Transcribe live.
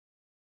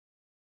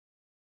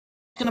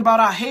about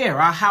our hair,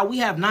 how we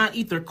have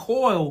non-ether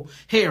coil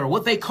hair,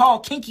 what they call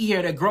kinky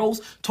hair that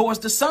grows towards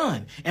the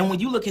sun. And when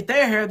you look at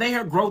their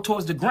hair grow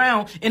towards the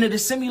ground, and it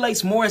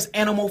assimilates more as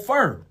animal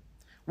fur.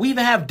 We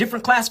even have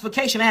different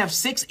classification. I have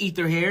 6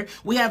 ether hair.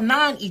 We have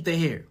non-ether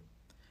hair.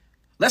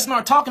 Let's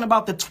start talking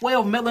about the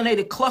 12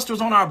 melanated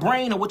clusters on our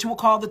brain, or what you would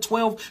call the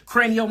 12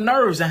 cranial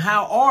nerves, and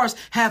how ours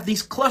have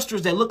these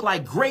clusters that look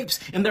like grapes,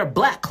 and they're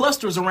black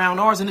clusters around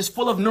ours, and it's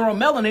full of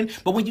neuromelanin.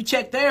 But when you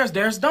check theirs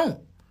don't.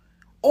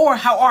 Or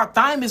how our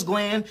thymus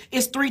gland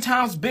is 3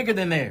 times bigger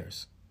than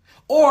theirs.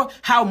 Or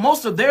how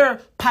most of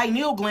their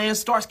pineal gland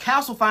starts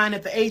calcifying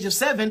at the age of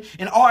 7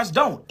 and ours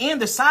don't.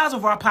 And the size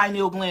of our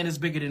pineal gland is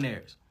bigger than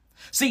theirs.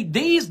 See,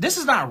 this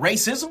is not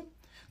racism.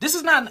 This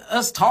is not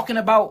us talking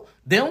about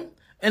them.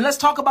 And let's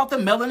talk about the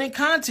melanin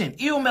content.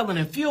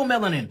 Eomelanin,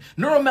 pheomelanin,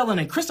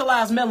 neuromelanin,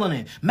 crystallized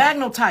melanin,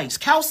 magnetites,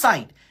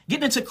 calcite,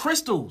 getting into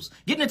crystals,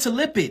 getting into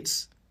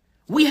lipids.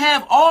 We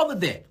have all of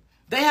that.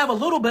 They have a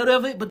little bit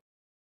of it, but